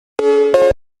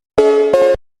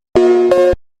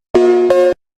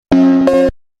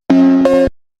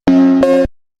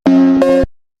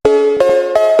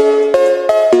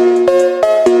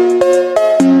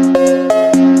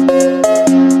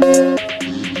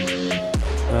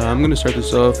I'm gonna start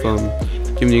this off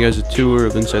giving you guys a tour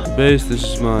of inside the base. This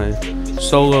is my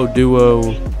solo duo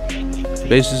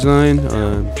base design.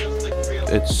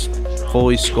 It's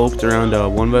fully scoped around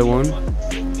 1x1.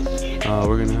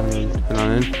 We're gonna head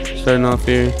on in. Starting off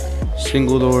here,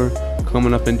 single door,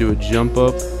 coming up into a jump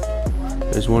up.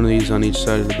 There's one of these on each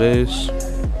side of the base.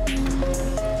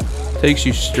 Takes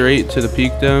you straight to the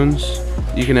peak downs.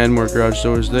 You can add more garage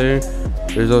doors there.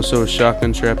 There's also a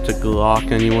shotgun trap to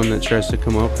Glock anyone that tries to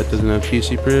come up that doesn't have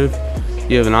PC priv.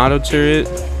 You have an auto turret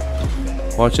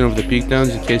watching over the peak downs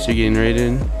in case you're getting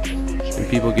raided and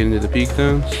people get into the peak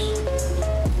downs.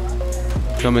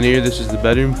 Coming here, this is the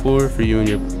bedroom floor for you and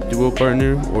your duo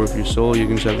partner, or if you're solo, you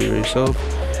can just have it yourself.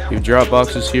 You have drop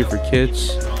boxes here for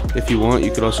kits. If you want,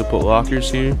 you could also put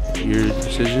lockers here, your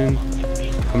decision.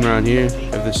 Come around here,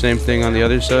 have the same thing on the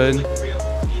other side.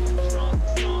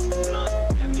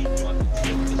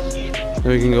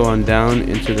 Then we can go on down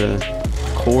into the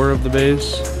core of the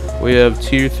base. We have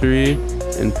tier 3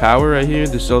 and power right here.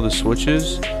 This is all the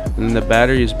switches. And then the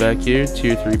battery is back here,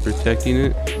 tier 3 protecting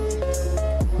it,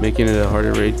 making it a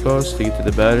harder raid cost to get to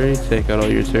the battery, take out all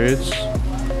your turrets.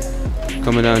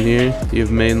 Coming down here, you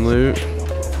have main loot,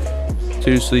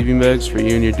 2 sleeping bags for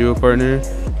you and your duo partner,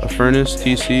 a furnace,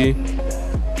 TC,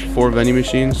 4 vending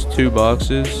machines, 2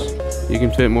 boxes. You can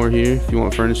fit more here if you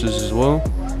want furnaces as well.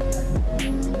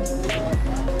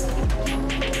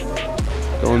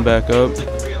 Going back up,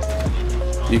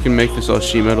 you can make this all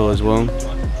sheet metal as well.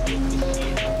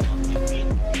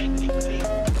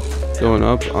 Going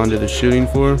up onto the shooting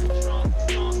floor,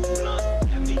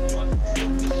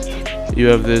 you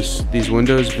have these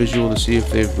windows visual to see if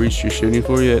they've reached your shooting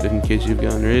floor yet in case you've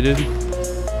gotten raided.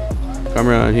 Come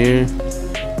around here,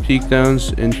 peek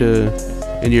downs into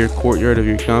your courtyard of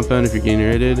your compound if you're getting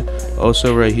raided.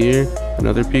 Also right here,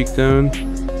 another peek down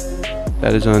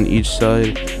that is on each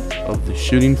side of the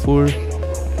shooting floor,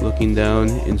 looking down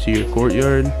into your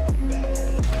courtyard.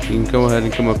 You can go ahead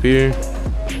and come up here.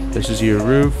 This is your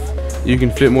roof. You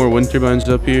can fit more wind turbines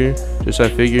up here. Just I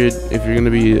figured if you're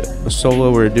gonna be a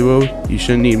solo or a duo, you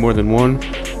shouldn't need more than one.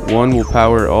 One will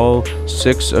power all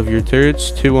 6 of your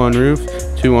turrets, 2 on roof,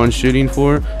 2 on shooting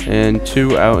floor, and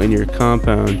 2 out in your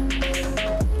compound.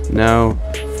 Now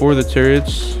for the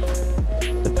turrets,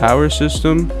 the power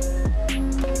system,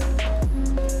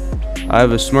 I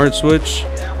have a smart switch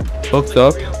hooked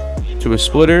up to a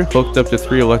splitter, hooked up to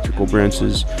 3 electrical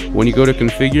branches. When you go to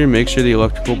configure, make sure the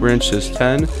electrical branch says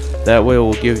 10. That way it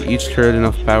will give each turret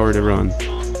enough power to run.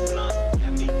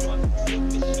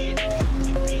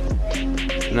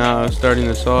 Now starting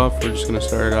this off, we're just going to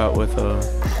start out with a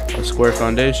square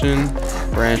foundation,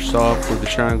 branched off with the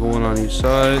triangle one on each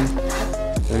side.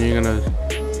 Then you're going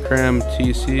to cram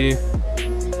TC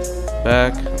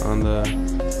back on the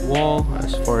wall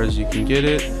as far as you can get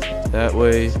it. That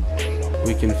way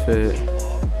we can fit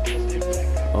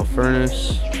a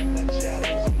furnace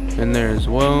in there as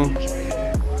well.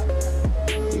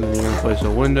 And then you're going to place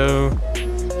a window,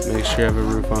 make sure you have a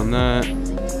roof on that.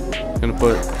 Going to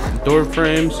put door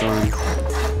frames on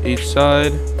each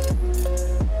side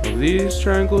of these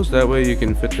triangles, that way you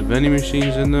can fit the vending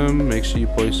machines in them. Make sure you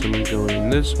place them going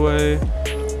this way.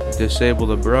 Disable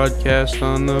the broadcast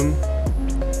on them,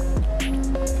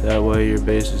 that way your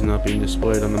base is not being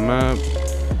displayed on the map.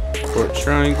 Port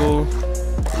triangle,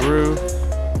 roof,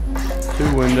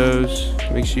 2 windows.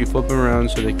 Make sure you flip them around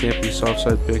so they can't be soft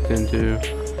side picked into.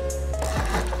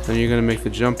 Then you're going to make the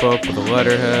jump up with a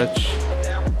ladder hatch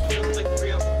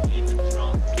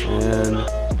and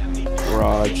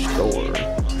garage door.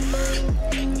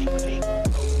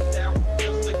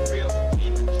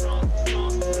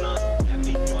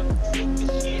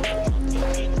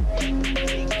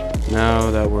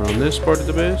 Now that we're on this part of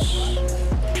the base,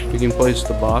 we can place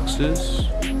the boxes.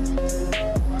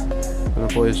 I'm going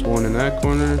to place one in that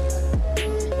corner,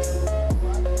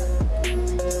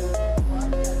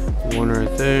 one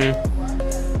right there,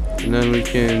 and then we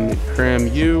can cram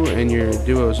you and your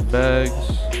duo's bags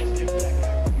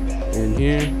in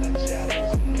here.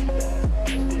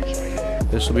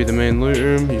 This will be the main loot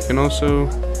room. You can also,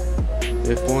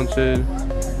 if wanted,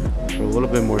 for a little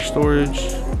bit more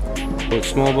storage, put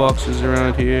small boxes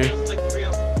around here,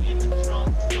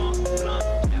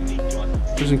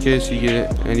 just in case you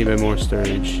get any bit more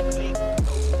storage.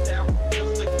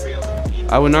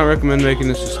 I would not recommend making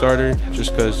this a starter,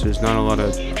 just because there's not a lot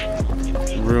of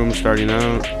room starting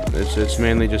out. It's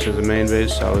mainly just as a main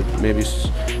base. I would maybe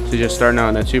suggest starting out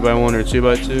in a 2x1 or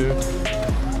 2x2.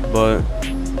 But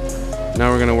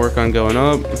now we're gonna work on going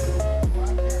up.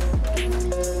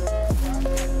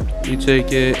 You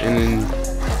take it and then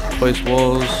place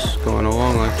walls going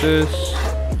along like this.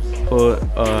 put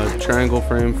a triangle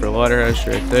frame for ladder hatch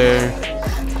right there,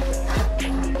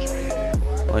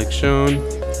 like shown.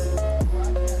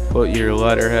 Put your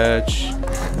ladder hatch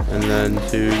and then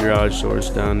 2 garage doors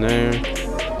down there.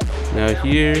 Now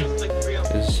here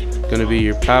is going to be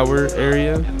your power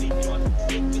area.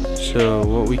 So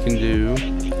what we can do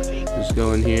is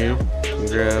go in here and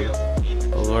grab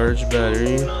a large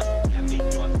battery,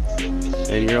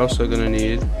 and you're also going to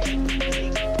need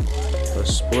a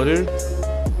splitter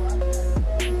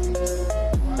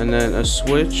and then a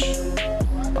switch.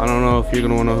 I don't know if you're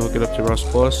going to want to hook it up to Rust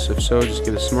Plus. If so, just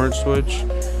get a smart switch.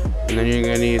 And then you're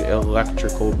going to need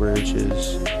electrical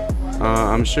branches.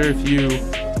 I'm sure if you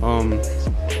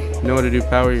know how to do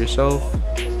power yourself,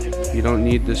 you don't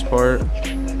need this part.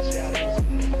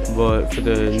 But for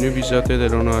the newbies out there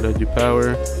that don't know how to do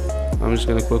power, I'm just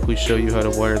going to quickly show you how to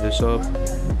wire this up.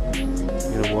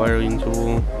 Get a wiring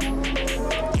tool.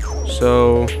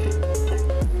 So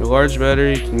the large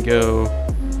battery can go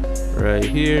right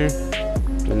here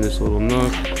in this little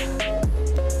nook.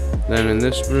 Then in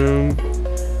this room,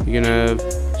 you're gonna have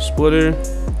splitter,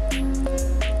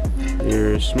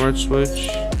 your smart switch,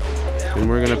 and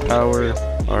we're gonna power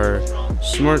our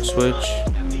smart switch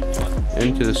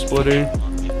into the splitter,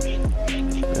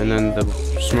 and then the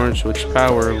smart switch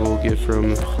power we'll get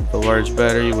from the large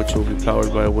battery, which will be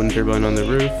powered by a wind turbine on the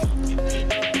roof.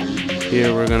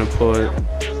 Here we're gonna put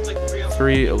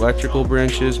 3 electrical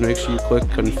branches. Make sure you click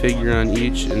configure on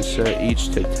each and set each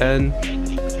to 10.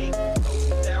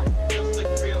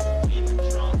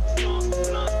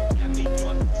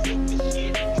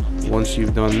 Once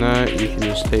you've done that, you can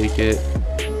just take it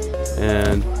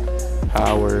and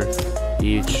power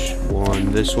each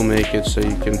one. This will make it so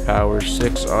you can power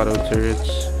 6 auto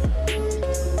turrets.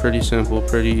 Pretty simple,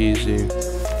 pretty easy.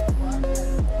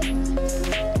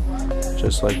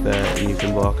 Just like that, and you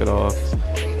can block it off.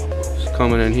 Just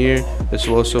coming in here, this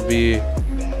will also be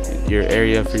your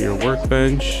area for your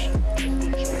workbench.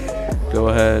 Go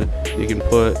ahead, you can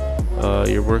put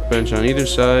your workbench on either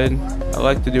side. I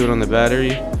like to do it on the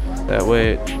battery. That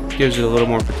way it gives it a little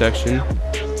more protection.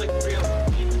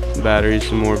 The battery is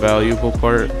the more valuable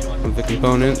part of the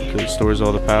component because it stores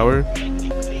all the power.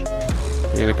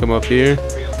 You're going to come up here.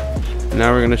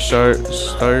 Now we're going to start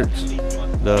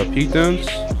the peak downs.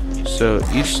 So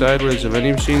each sideways of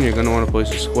any machine, you're going to want to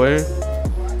place a square.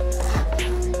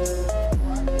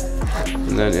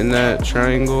 And then in that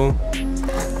triangle,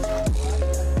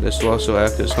 this will also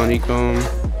act as honeycomb.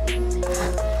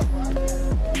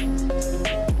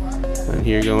 And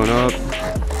here going up,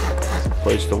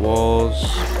 place the walls.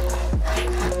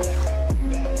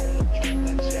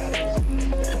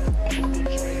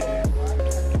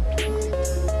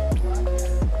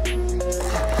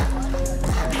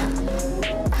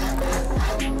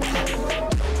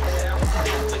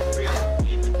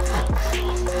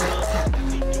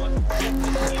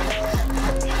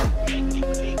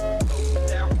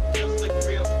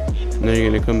 And then you're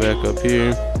going to come back up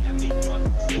here.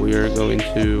 We are going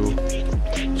to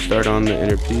start on the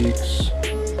inner peaks.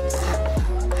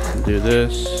 Do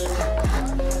this.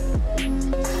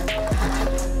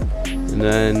 And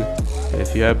then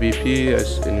if you have BP,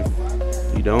 and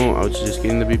if you don't, I would suggest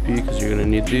getting the BP because you're going to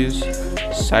need these.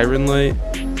 Siren light,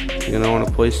 you're going to want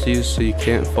to place these so you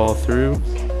can't fall through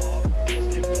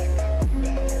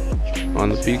on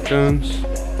the peak downs.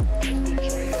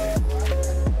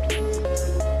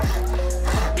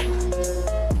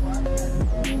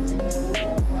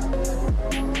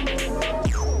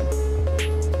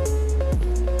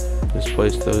 Just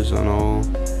place those on all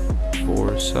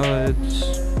 4 sides.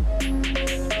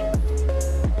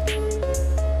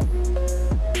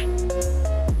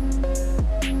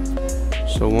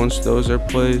 So once those are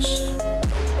placed,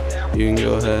 you can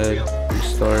go ahead and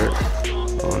start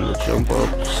on the jump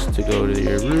ups to go to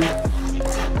your roof.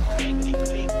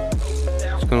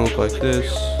 It's gonna look like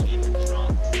this.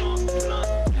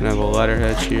 You can have a ladder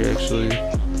hatch here actually,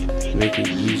 make it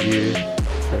easier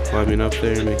for climbing up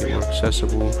there, make it more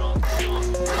accessible.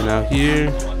 Now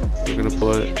here, we're gonna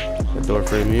put a door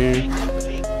frame here,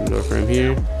 and a door frame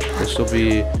here. This will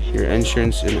be your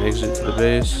entrance and exit to the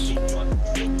base.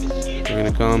 We're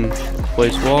gonna come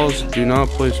place walls. Do not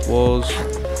place walls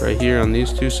right here on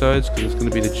these 2 sides because it's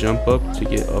gonna be the jump up to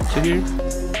get up to here.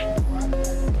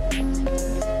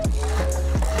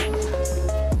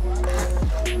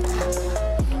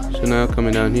 So now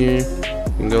coming down here,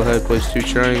 you can go ahead, place 2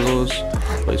 triangles,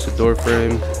 place a door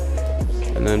frame,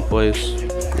 and then place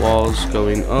walls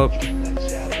going up.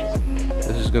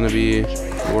 This is going to be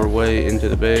your way into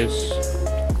the base.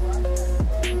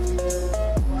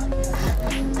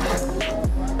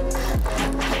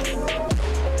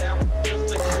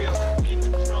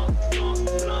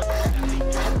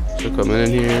 So coming in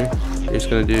here, you're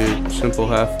just gonna do simple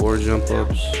half floor jump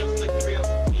ups.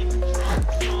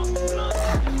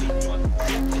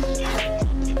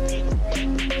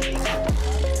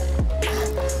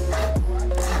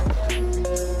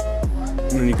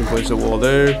 And then you can place a wall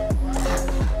there,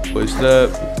 place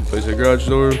that, place a garage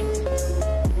door,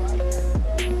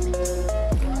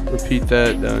 repeat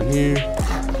that down here.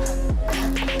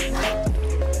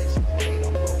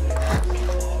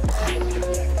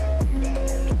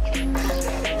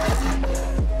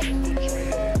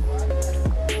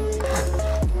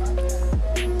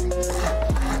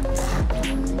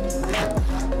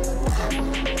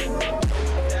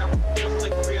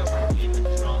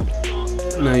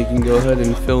 Now you can go ahead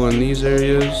and fill in these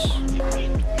areas.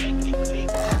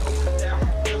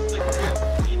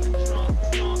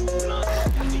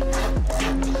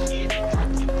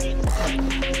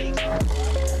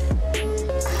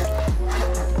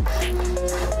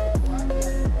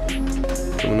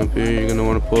 Coming up here, you're going to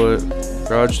want to put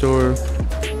garage door,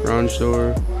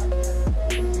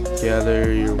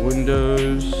 gather your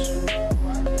windows,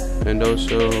 and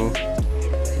also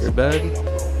your bed.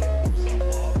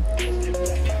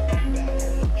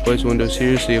 Place windows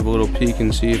here so you have a little peek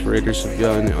and see if raiders have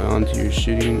gotten onto your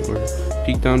shooting or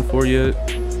peeked down for yet.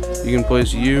 You can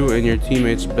place you and your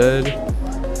teammate's bed.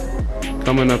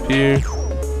 Coming up here,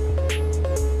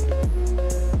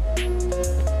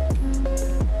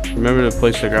 remember to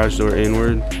place the garage door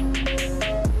inward.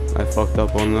 I fucked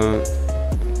up on that,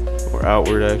 or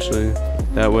outward actually.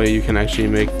 That way you can actually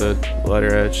make the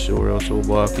letter etch, or else it will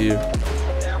block you. I'm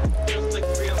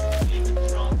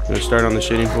gonna start on the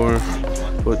shading floor.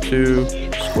 Put 2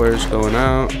 squares going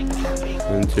out,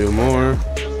 and 2 more,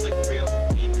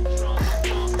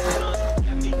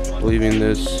 leaving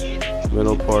this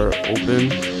middle part open.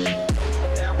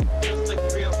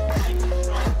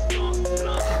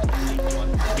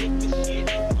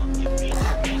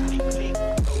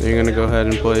 Then you're gonna go ahead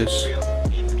and place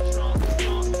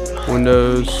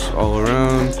windows all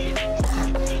around.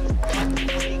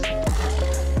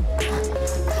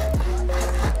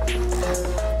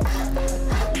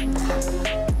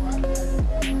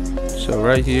 So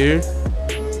right here,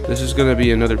 this is going to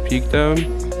be another peek down.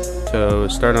 To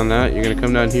start on that, you're going to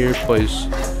come down here, place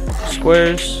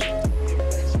squares,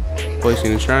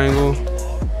 placing a triangle,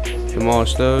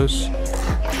 demolish those.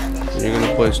 And you're going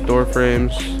to place door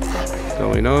frames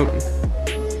going up.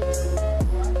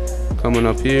 Coming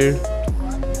up here,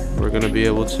 we're going to be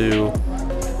able to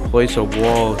place a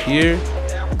wall here,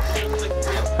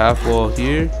 half wall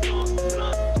here,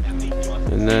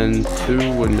 and then 2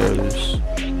 windows.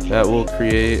 That will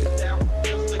create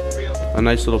a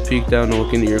nice little peek down to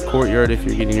look into your courtyard if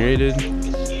you're getting raided.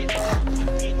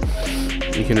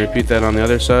 You can repeat that on the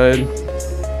other side.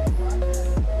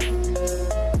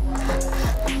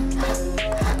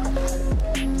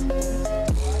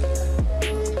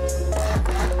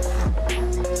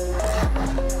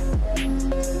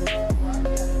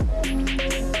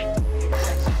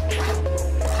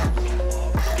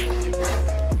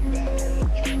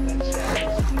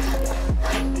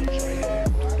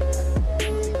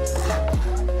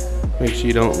 Make sure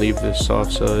you don't leave this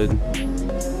soft side.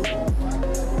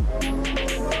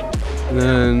 And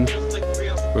then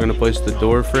we're going to place the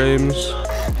door frames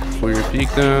for your peek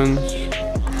downs.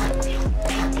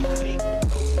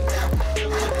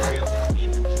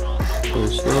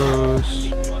 Place those.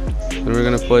 Then we're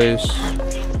going to place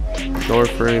door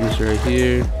frames right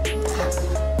here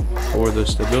for the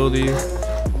stability.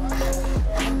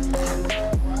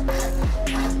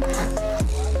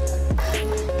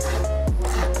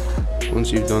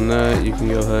 Once you've done that, you can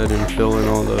go ahead and fill in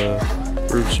all the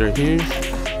roofs right here.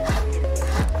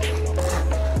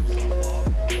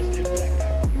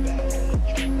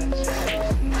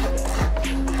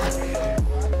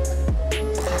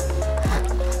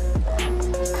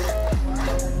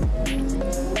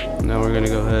 Now we're going to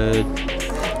go ahead,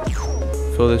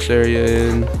 fill this area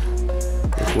in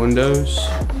with windows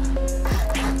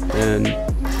and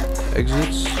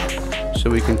exits. So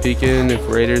we can peek in if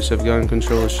raiders have gotten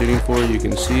control of shooting floor. You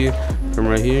can see from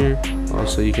right here.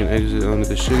 Also, you can exit onto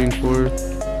the shooting floor.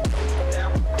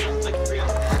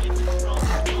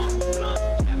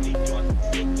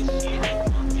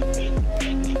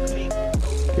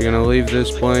 You're gonna leave this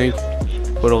blank.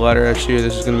 Put a ladder edge here.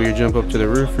 This is gonna be your jump up to the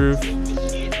roof.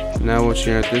 Now, once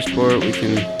you're at this part, we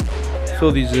can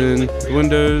fill these in with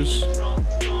windows.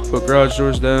 Put garage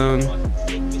doors down.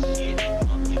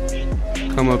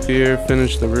 Come up here,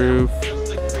 finish the roof.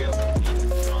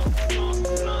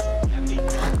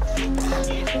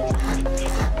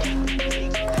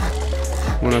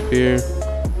 One up here.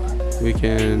 We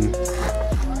can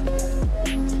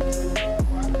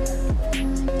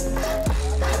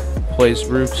place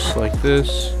roofs like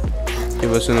this.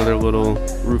 Give us another little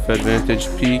roof advantage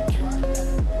peak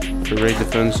for raid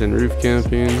defense and roof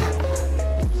camping.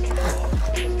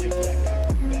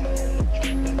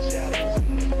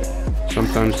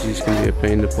 Sometimes these can be a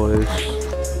pain to place.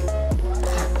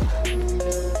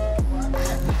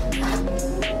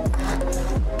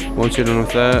 Once you're done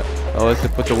with that, I like to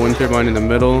put the wind turbine in the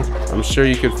middle. I'm sure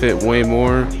you could fit way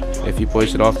more if you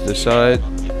place it off to the side.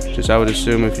 Just I would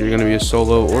assume if you're going to be a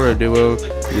solo or a duo,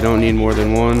 you don't need more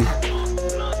than one.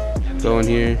 Go in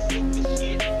here,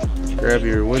 grab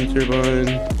your wind turbine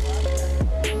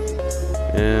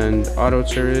and auto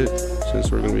turret, since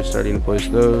we're going to be starting to place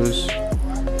those.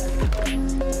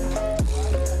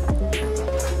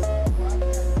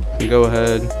 And go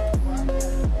ahead,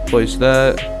 place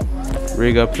that.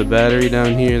 Rig up the battery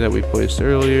down here that we placed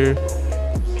earlier.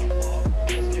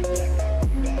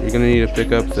 You're gonna need to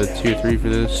pick up the tier 3 for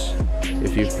this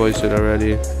if you've placed it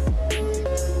already.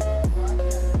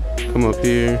 Come up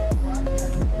here.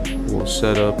 We'll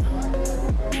set up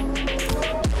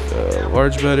the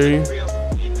large battery.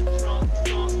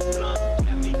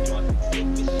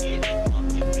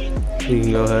 We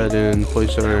can go ahead and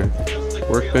place our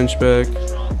workbench back.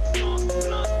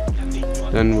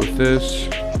 Then with this,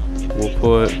 we'll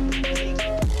put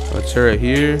a turret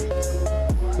here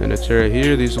and a turret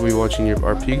here. These will be watching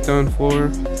our peak down floor.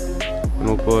 And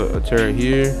we'll put a turret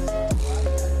here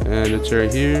and a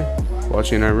turret here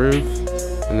watching our roof.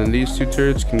 And then these two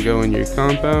turrets can go in your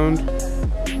compound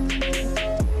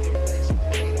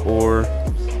or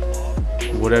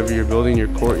whatever you're building, your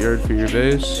courtyard for your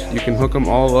base. You can hook them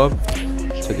all up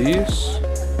to these.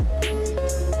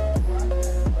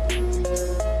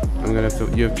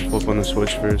 You have to flip on the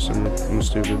switch first. I'm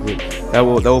stupid, but that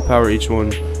will power each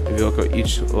one. If you look at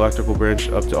each electrical branch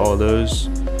up to all those.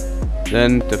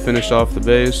 Then to finish off the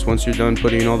base, once you're done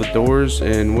putting all the doors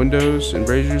and windows and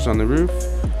braziers on the roof,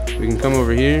 we can come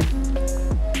over here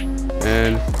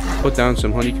and put down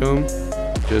some honeycomb,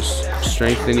 just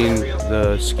strengthening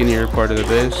the skinnier part of the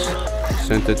base,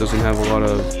 since it doesn't have a lot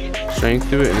of strength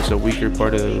to it and it's a weaker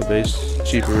part of the base,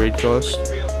 cheaper raid cost.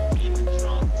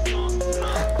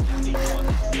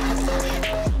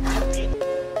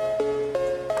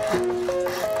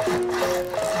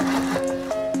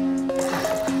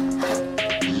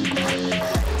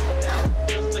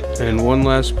 And one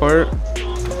last part,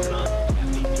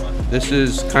 this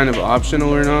is kind of optional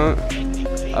or not.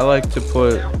 I like to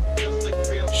put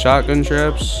shotgun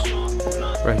traps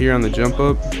right here on the jump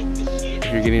up.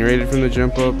 If you're getting raided from the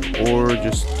jump up, or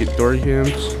just get door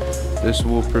camps, this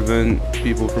will prevent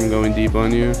people from going deep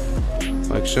on you,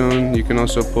 like shown. You can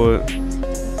also put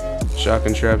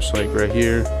shotgun traps like right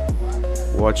here,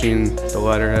 watching the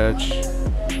ladder hatch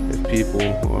if people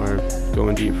are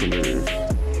going deep from the roof.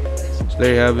 So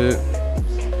there you have it.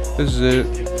 This is it.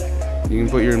 You can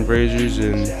put your embrasures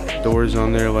and doors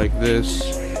on there like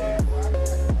this.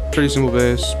 Pretty simple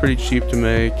base, pretty cheap to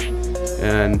make,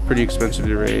 and pretty expensive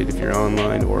to raid if you're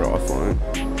online or offline.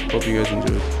 Hope you guys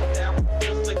enjoyed.